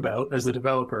to think about as the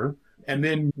developer, and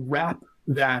then wrap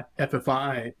that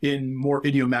FFI in more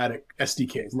idiomatic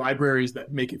SDKs, libraries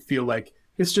that make it feel like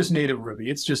it's just native Ruby,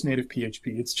 it's just native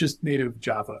PHP, it's just native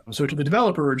Java. So to the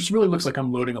developer, it just really looks like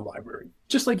I'm loading a library,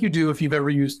 just like you do if you've ever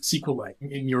used SQLite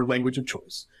in your language of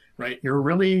choice, right? You're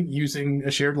really using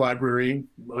a shared library,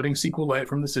 loading SQLite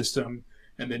from the system,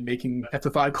 and then making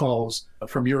FFI calls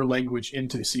from your language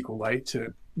into SQLite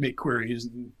to make queries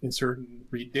and insert and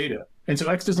read data. And so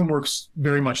Extism works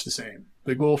very much the same.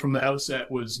 The goal from the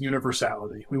outset was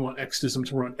universality. We want Extism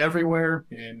to run everywhere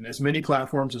in as many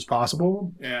platforms as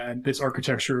possible. And this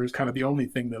architecture is kind of the only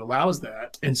thing that allows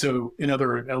that. And so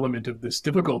another element of this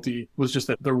difficulty was just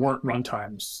that there weren't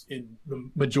runtimes in the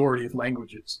majority of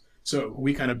languages. So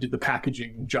we kind of did the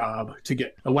packaging job to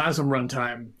get a WASM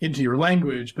runtime into your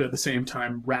language, but at the same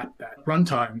time wrap that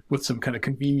runtime with some kind of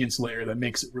convenience layer that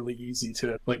makes it really easy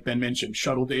to, like Ben mentioned,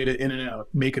 shuttle data in and out,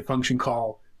 make a function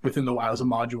call within the WASM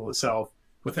module itself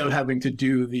without having to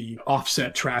do the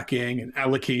offset tracking and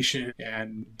allocation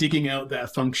and digging out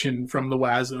that function from the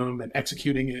WASM and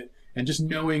executing it. And just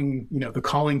knowing, the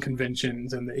calling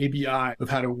conventions and the ABI of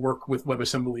how to work with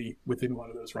WebAssembly within one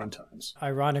of those runtimes.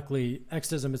 Ironically,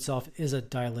 Extism itself is a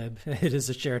dylib. It is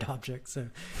a shared object. So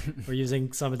we're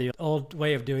using some of the old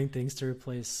way of doing things to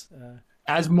replace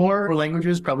As more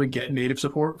languages probably get native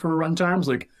support for runtimes,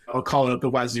 like I'll call it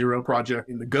the WAS0 project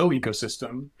in the Go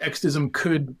ecosystem, Extism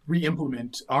could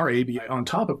re-implement our ABI on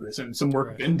top of this. And some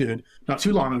work Ben did not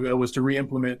too long ago was to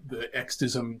re-implement the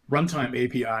Extism runtime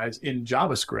APIs in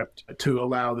JavaScript to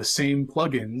allow the same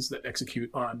plugins that execute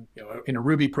on, in a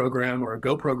Ruby program or a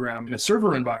Go program in a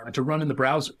server environment to run in the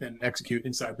browser and execute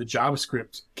inside the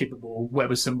JavaScript capable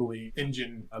WebAssembly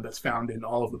engine that's found in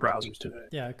all of the browsers today.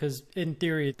 Yeah, because in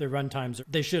theory, the runtimes,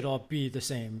 they should all be the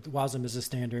same. WASM is a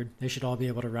standard. They should all be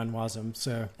able to run WASM.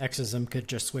 So Extism could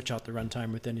just switch out the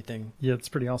runtime with anything. Yeah, it's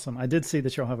pretty awesome. I did see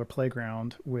that you'll have a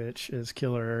playground, which is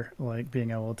killer, like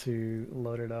being able to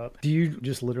load it up. Do you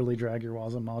just literally drag your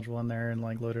WASM module in there and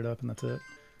like load it up and that's it?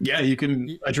 Yeah, you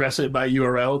can address it by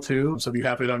URL too. So if you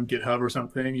have it on GitHub or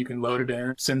something, you can load it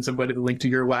in, send somebody the link to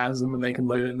your WASM and they can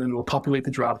load it, and then it'll populate the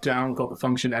dropdown with all the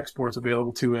function exports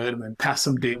available to it, and then pass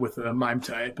some data with a MIME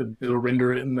type, and it'll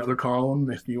render it in another column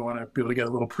if you want to be able to get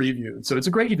a little preview. So it's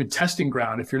a great even testing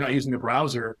ground if you're not using a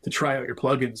browser to try out your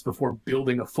plugins before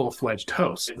building a full-fledged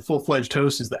host. The full-fledged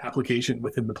host is the application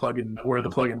within the plugin where the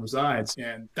plugin resides,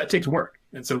 and that takes work.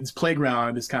 And so this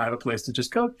playground is kind of a place to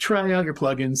just go try out your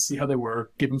plugins, see how they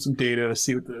work, give them some data,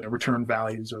 see what the return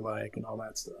values are like and all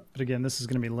that stuff. But again, this is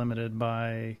going to be limited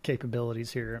by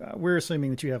capabilities here. We're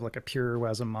assuming that you have like a pure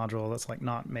WASM module that's like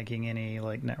not making any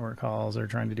like network calls or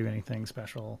trying to do anything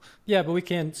special. Yeah, but we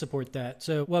can support that.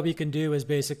 So what we can do is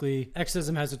basically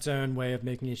Extism has its own way of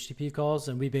making HTTP calls,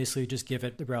 and we basically just give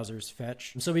it the browser's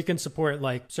fetch. So we can support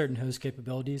like certain host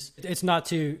capabilities. It's not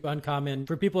too uncommon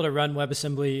for people to run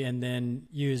WebAssembly and then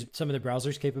use some of the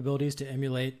browser's capabilities to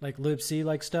emulate like libc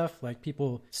like stuff, like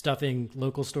people stuffing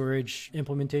local storage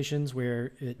implementations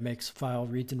where it makes file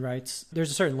reads and writes.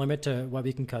 There's a certain limit to what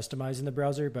we can customize in the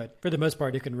browser, but for the most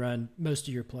part, it can run most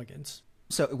of your plugins.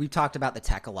 So we've talked about the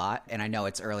tech a lot, and I know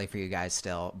it's early for you guys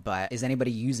still, but is anybody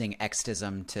using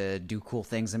Extism to do cool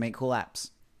things and make cool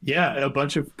apps? Yeah, a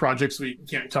bunch of projects we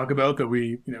can't talk about that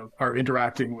we, are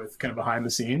interacting with kind of behind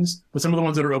the scenes. But some of the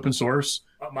ones that are open source,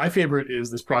 my favorite is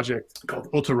this project called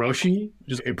Autoroshi,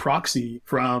 which is a proxy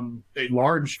from a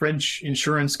large French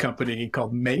insurance company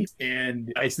called Mate.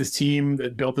 And it's this team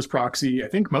that built this proxy, I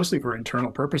think mostly for internal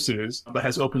purposes, but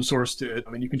has open sourced it. I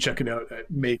mean, you can check it out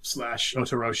at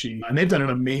Mate/Autoroshi. And they've done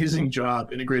an amazing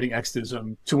job integrating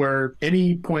Extism to where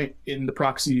any point in the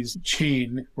proxy's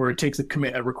chain where it takes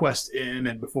a request in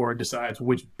and before it decides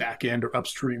which backend or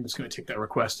upstream is going to take that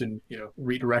request and,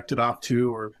 redirect it off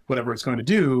to or whatever it's going to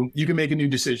do, you can make a new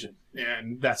decision.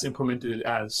 And that's implemented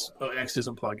as an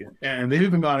Extism plugin. And they've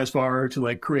even gone as far to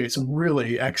like create some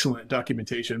really excellent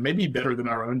documentation, maybe better than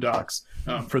our own docs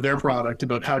for their product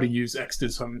about how to use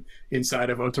Extism inside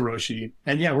of Autoroshi.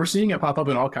 And yeah, we're seeing it pop up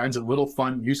in all kinds of little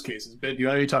fun use cases. Ben, do you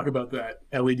want to talk about that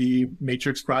LED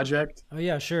matrix project? Oh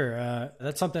yeah, sure.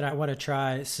 That's something I want to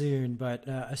try soon, but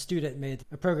a student made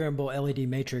a programmable LED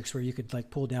matrix where you could like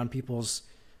pull down people's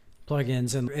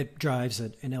plugins and it drives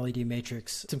an LED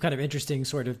matrix. Some kind of interesting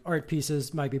sort of art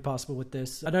pieces might be possible with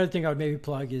this. Another thing I would maybe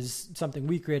plug is something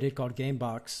we created called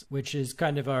Gamebox, which is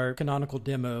kind of our canonical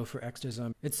demo for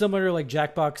Extism. It's similar to like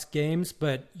Jackbox games,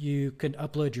 but you can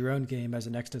upload your own game as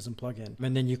an Extism plugin.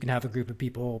 And then you can have a group of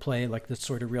people play like this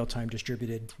sort of real-time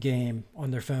distributed game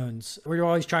on their phones. We're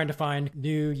always trying to find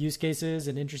new use cases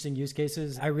and interesting use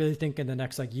cases. I really think in the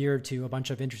next like year or two, a bunch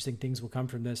of interesting things will come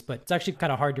from this, but it's actually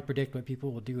kind of hard to predict what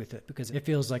people will do with it, because it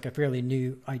feels like a fairly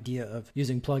new idea of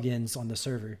using plugins on the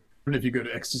server. And if you go to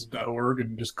extism.org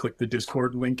and just click the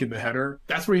Discord link in the header,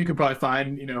 that's where you can probably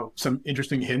find, some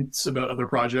interesting hints about other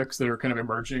projects that are kind of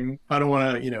emerging. I don't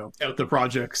want to, out the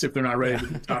projects if they're not ready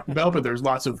to talk about, but there's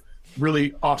lots of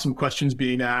really awesome questions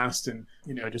being asked. And,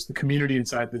 just the community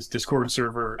inside this Discord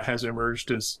server has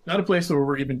emerged as not a place where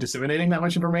we're even disseminating that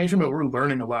much information, but we're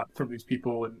learning a lot from these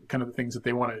people and kind of the things that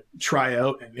they want to try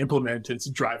out and implement. It's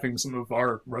driving some of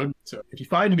our road. So if you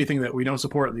find anything that we don't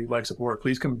support that you'd like support,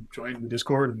 please come join the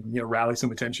Discord and, rally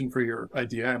some attention for your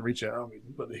idea and reach out. We'd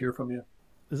love to hear from you.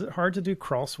 Is it hard to do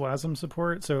cross-WASM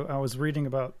support? So I was reading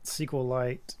about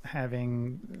SQLite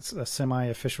having a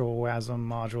semi-official WASM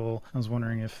module. I was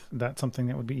wondering if that's something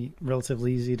that would be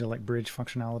relatively easy to like bridge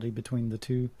functionality between the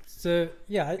two. So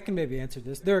yeah, I can maybe answer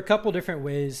this. There are a couple different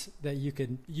ways that you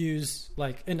can use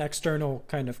like an external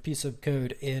kind of piece of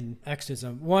code in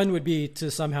Extism. One would be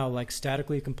to somehow like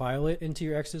statically compile it into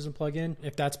your Extism plugin.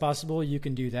 If that's possible, you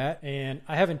can do that. And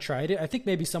I haven't tried it. I think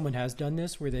maybe someone has done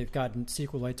this where they've gotten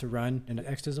SQLite to run in an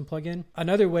Extism plugin.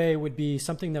 Another way would be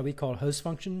something that we call host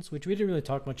functions, which we didn't really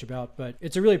talk much about, but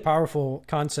it's a really powerful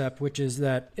concept, which is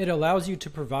that it allows you to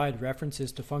provide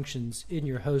references to functions in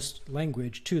your host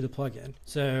language to the plugin.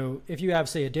 So if you have,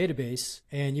 say, a database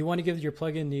and you want to give your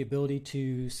plugin the ability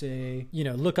to, say,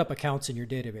 look up accounts in your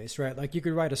database, right? Like you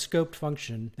could write a scoped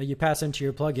function that you pass into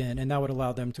your plugin and that would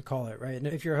allow them to call it, right? And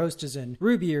if your host is in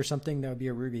Ruby or something, that would be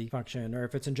a Ruby function, or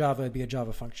if it's in Java, it'd be a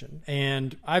Java function.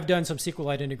 And I've done some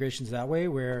SQLite integrations that way,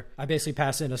 where I basically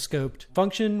pass in a scoped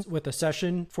function with a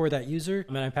session for that user,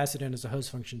 and then I pass it in as a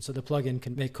host function, so the plugin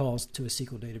can make calls to a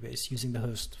SQL database using the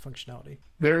host functionality.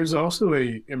 There's also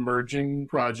a emerging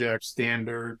project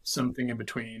standard, something in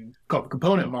between, called the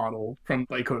component model from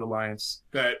Bytecode Alliance,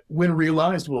 that when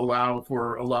realized will allow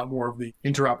for a lot more of the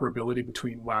interoperability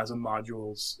between WASM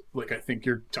modules, like I think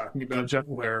you're talking about, Jeff,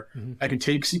 where I can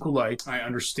take SQLite, I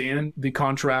understand the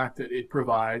contract that it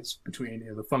provides between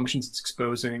the functions it's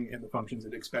exposing and the functions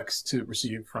it expects to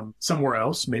receive from somewhere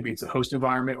else. Maybe it's a host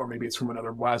environment, or maybe it's from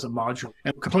another WASM module.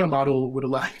 And the component model would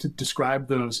allow you to describe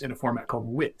those in a format called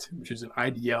WIT, which is an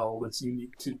IDL that's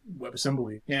unique to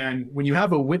WebAssembly. And when you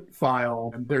have a WIT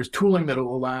file, there's tooling that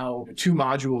will allow two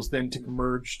modules then to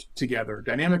merge together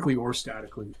dynamically or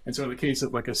statically. And so in the case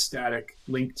of like a static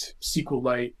linked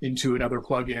SQLite into another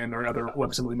plugin or another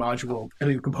WebAssembly module, I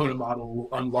think the component model will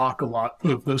unlock a lot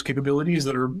of those capabilities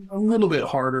that are a little bit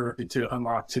harder to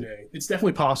unlock today. It's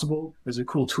definitely possible. There's a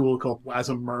cool tool called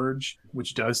WASM Merge,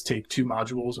 which does take two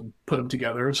modules and put them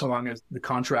together so long as the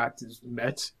contract is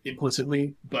met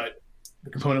implicitly. But the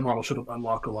component model should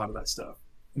unlock a lot of that stuff.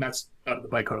 And that's out of the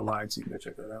Bytecode Alliance, so you can go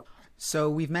check that out.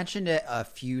 So we've mentioned it a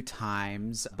few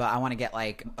times, but I want to get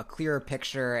like a clearer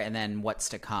picture and then what's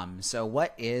to come. So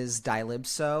what is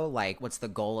Dylibso? Like, what's the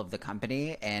goal of the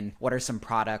company, and what are some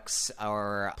products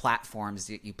or platforms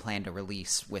that you plan to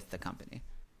release with the company?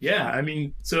 Yeah, I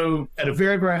mean, so at a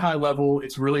very, very high level,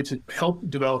 it's really to help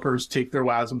developers take their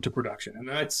WASM to production. And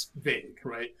that's vague,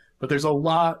 right? But there's a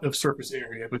lot of surface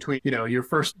area between, your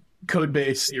first code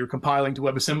base you're compiling to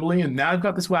WebAssembly, and now I've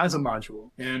got this WASM module.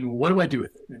 And what do I do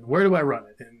with it? And where do I run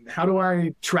it? And how do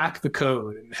I track the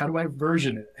code? And how do I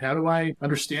version it? How do I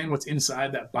understand what's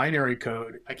inside that binary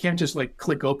code? I can't just like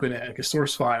click open it like a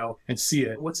source file and see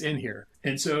it. What's in here?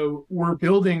 And so we're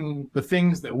building the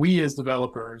things that we as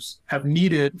developers have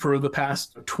needed for the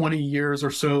past 20 years or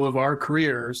so of our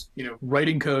careers,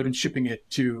 writing code and shipping it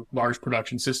to large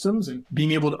production systems and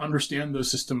being able to understand those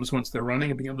systems once they're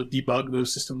running and being able to debug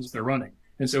those systems as they're running.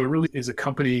 And so it really is a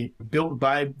company built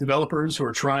by developers who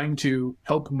are trying to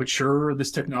help mature this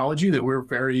technology that we're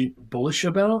very bullish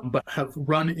about, but have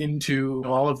run into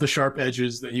all of the sharp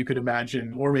edges that you could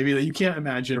imagine, or maybe that you can't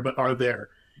imagine, but are there.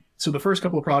 So the first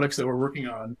couple of products that we're working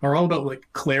on are all about like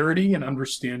clarity and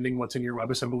understanding what's in your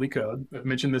WebAssembly code. I've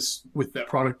mentioned this with that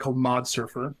product called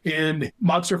ModSurfer. And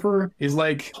ModSurfer is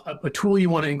like a tool you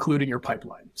want to include in your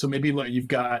pipeline. So maybe like you've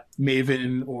got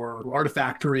Maven or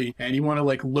Artifactory and you want to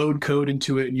like load code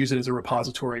into it and use it as a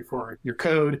repository for your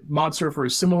code. ModSurfer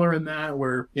is similar in that,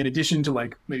 where in addition to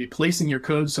like maybe placing your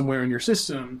code somewhere in your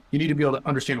system, you need to be able to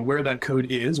understand where that code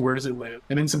is, where does it live,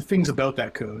 and then some things about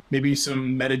that code, maybe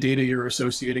some metadata you're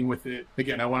associating with it.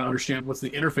 Again, I want to understand what's the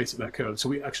interface of that code. So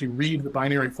we actually read the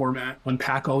binary format,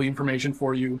 unpack all the information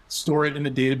for you, store it in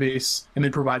the database, and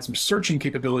then provide some searching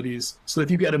capabilities so that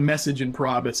if you get a message in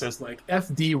prod that says like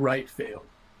FD write failed,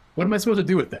 what am I supposed to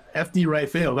do with that? FD write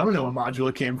failed. I don't know what module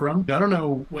it came from. I don't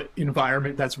know what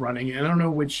environment that's running in. I don't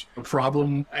know which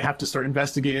problem I have to start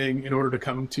investigating in order to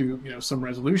come to, some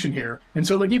resolution here. And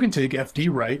so like you can take FD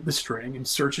write, the string, and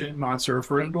search it in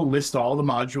ModSurfer, and it'll list all the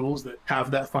modules that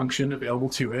have that function available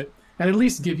to it. And at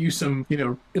least give you some,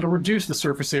 it'll reduce the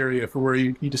surface area for where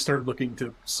you need to start looking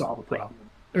to solve a problem.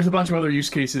 There's a bunch of other use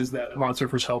cases that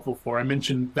ModSurfer is helpful for. I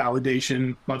mentioned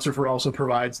validation. ModSurfer also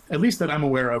provides, at least that I'm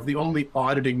aware of, the only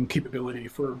auditing capability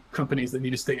for companies that need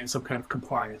to stay in some kind of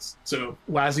compliance. So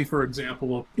WASI, for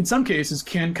example, in some cases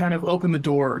can kind of open the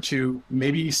door to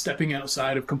maybe stepping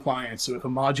outside of compliance. So if a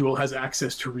module has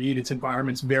access to read its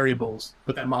environment's variables,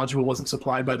 but that module wasn't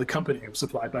supplied by the company, it was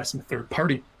supplied by some third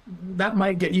party, that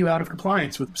might get you out of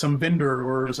compliance with some vendor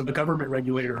or some government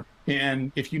regulator.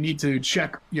 And if you need to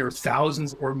check your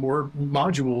thousands or more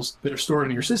modules that are stored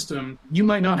in your system, you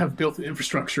might not have built the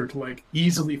infrastructure to like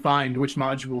easily find which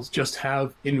modules just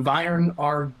have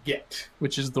environ_get,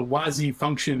 which is the WASI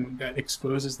function that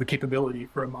exposes the capability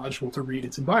for a module to read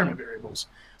its environment variables.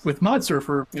 With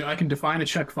ModSurfer, I can define a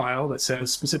check file that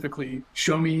says specifically,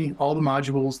 show me all the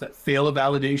modules that fail a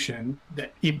validation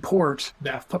that import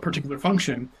that particular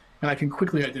function. And I can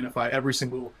quickly identify every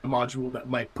single module that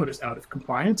might put us out of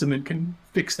compliance and then can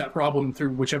fix that problem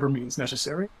through whichever means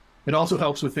necessary. It also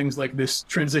helps with things like this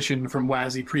transition from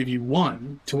WASI Preview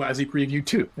 1 to WASI Preview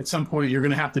 2. At some point, you're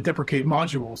going to have to deprecate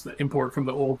modules that import from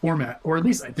the old format, or at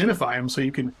least identify them so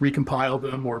you can recompile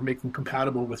them or make them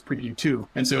compatible with Preview 2.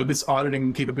 And so this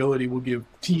auditing capability will give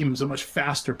teams a much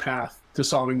faster path to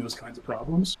solving those kinds of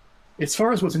problems. As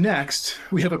far as what's next,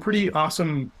 we have a pretty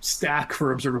awesome stack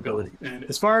for observability. And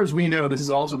as far as we know, this is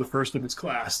also the first of its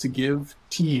class to give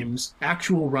teams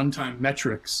actual runtime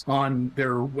metrics on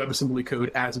their WebAssembly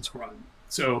code as it's run.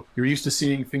 So you're used to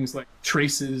seeing things like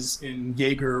traces in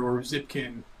Jaeger or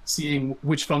Zipkin, seeing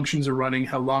which functions are running,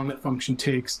 how long that function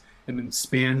takes, and then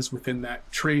spans within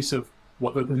that trace of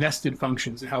what are the nested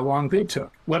functions and how long they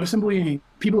took. WebAssembly,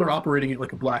 people are operating it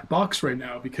like a black box right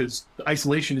now because the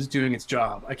isolation is doing its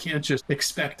job. I can't just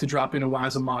expect to drop in a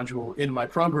WASM module in my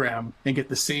program and get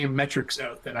the same metrics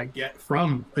out that I get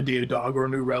from a Datadog or a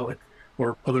New Relic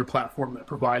or other platform that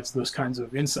provides those kinds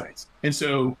of insights. And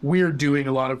so we're doing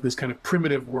a lot of this kind of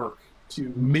primitive work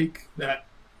to make that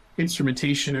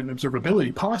instrumentation and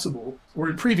observability possible.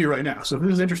 We're in preview right now. So if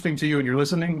this is interesting to you and you're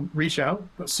listening, reach out.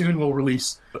 But soon we'll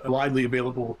release a widely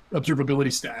available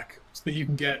observability stack so that you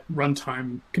can get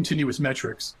runtime continuous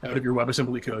metrics out of your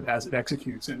WebAssembly code as it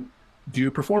executes and do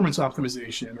performance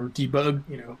optimization or debug,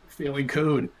 failing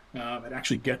code and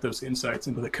actually get those insights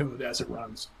into the code as it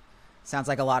runs. Sounds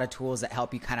like a lot of tools that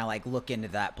help you kind of like look into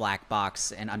that black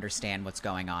box and understand what's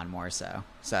going on more so.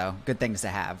 So good things to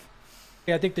have.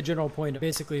 Yeah, I think the general point,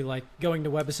 basically like going to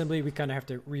WebAssembly, we kind of have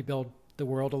to rebuild the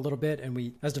world a little bit. And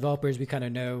we, as developers, we kind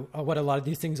of know what a lot of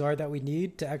these things are that we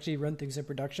need to actually run things in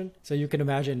production. So you can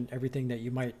imagine everything that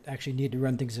you might actually need to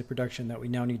run things in production that we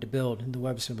now need to build in the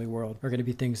WebAssembly world are going to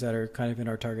be things that are kind of in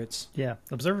our targets. Yeah,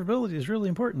 observability is really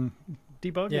important.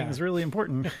 Debugging is really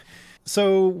important.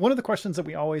 So one of the questions that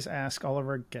we always ask all of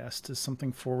our guests is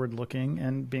something forward-looking,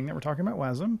 and being that we're talking about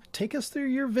WASM, take us through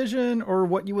your vision or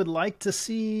what you would like to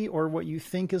see or what you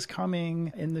think is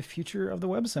coming in the future of the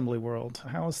WebAssembly world.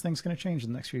 How is things going to change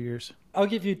in the next few years? I'll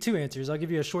give you two answers. I'll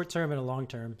give you a short term and a long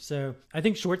term. So I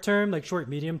think short term, like short,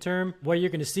 medium term, what you're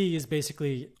going to see is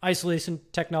basically isolation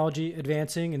technology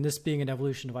advancing, and this being an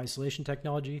evolution of isolation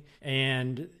technology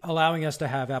and allowing us to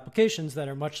have applications that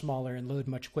are much smaller and load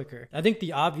much quicker. I think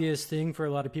the obvious thing for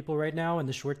a lot of people right now in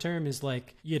the short term is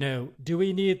like, do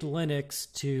we need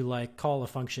Linux to like call a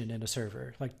function in a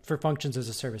server, like for functions as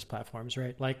a service platforms,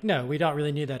 right? Like, no, we don't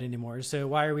really need that anymore. So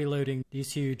why are we loading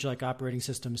these huge like operating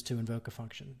systems to invoke a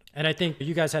function? And I think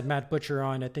you guys had Matt Butcher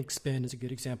on. I think Spin is a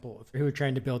good example of who are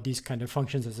trying to build these kind of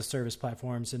functions as a service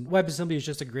platforms. And WebAssembly is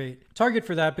just a great target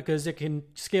for that because it can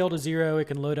scale to zero. It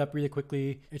can load up really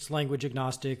quickly. It's language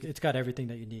agnostic. It's got everything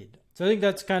that you need. So I think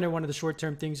that's kind of one of the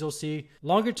short-term things you'll see.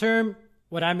 Longer term,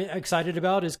 what I'm excited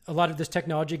about is a lot of this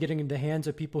technology getting into the hands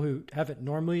of people who haven't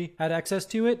normally had access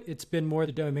to it. It's been more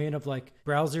the domain of like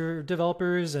browser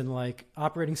developers and like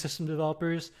operating system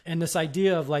developers. And this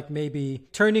idea of like maybe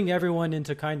turning everyone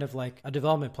into kind of like a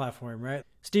development platform, right?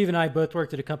 Steve and I both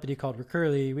worked at a company called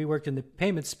Recurly. We worked in the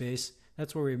payment space.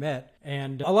 That's where we met.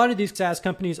 And a lot of these SaaS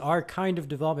companies are kind of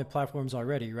development platforms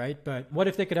already, right? But what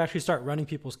if they could actually start running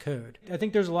people's code? I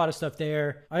think there's a lot of stuff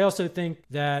there. I also think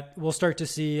that we'll start to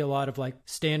see a lot of like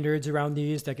standards around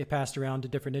these that get passed around to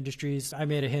different industries. I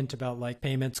made a hint about like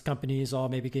payments companies all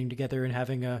maybe getting together and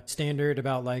having a standard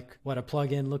about like what a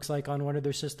plugin looks like on one of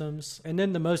their systems. And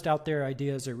then the most out there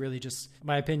ideas are really just,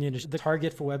 my opinion is the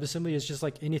target for WebAssembly is just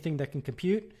like anything that can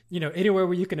compute. Anywhere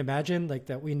where you can imagine like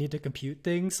that we need to compute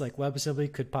things, like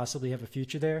WebAssembly could possibly have a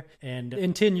future there. And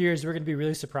in 10 years, we're going to be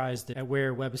really surprised at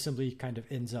where WebAssembly kind of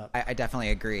ends up. I definitely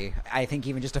agree. I think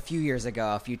even just a few years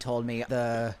ago, if you told me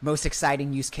the most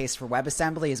exciting use case for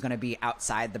WebAssembly is going to be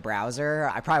outside the browser,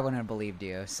 I probably wouldn't have believed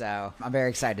you. So I'm very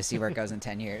excited to see where it goes in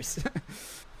 10 years.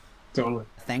 Totally.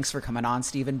 Thanks for coming on,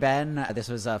 Steve and Ben. This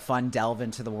was a fun delve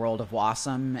into the world of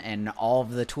WASM and all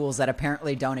of the tools that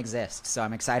apparently don't exist. So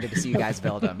I'm excited to see you guys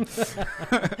build them.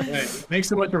 Hey, thanks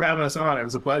so much for having us on. It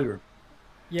was a pleasure.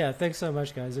 Yeah, thanks so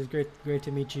much, guys. It was great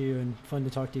to meet you and fun to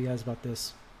talk to you guys about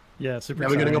this. Yeah, super. Now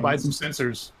we got to go buy some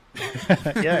sensors.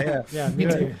 Yeah, me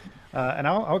too. And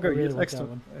I'll go really use like that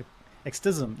one.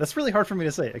 Extism. That's really hard for me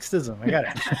to say. Extism. I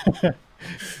got it.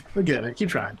 We get it. Keep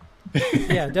trying.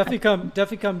 Yeah, definitely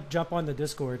come jump on the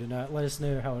Discord and let us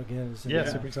know how it goes. And,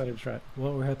 Super excited to try it.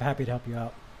 Well, we're happy to help you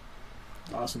out.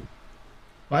 Awesome.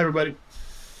 Bye, everybody.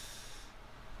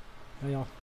 Bye, y'all.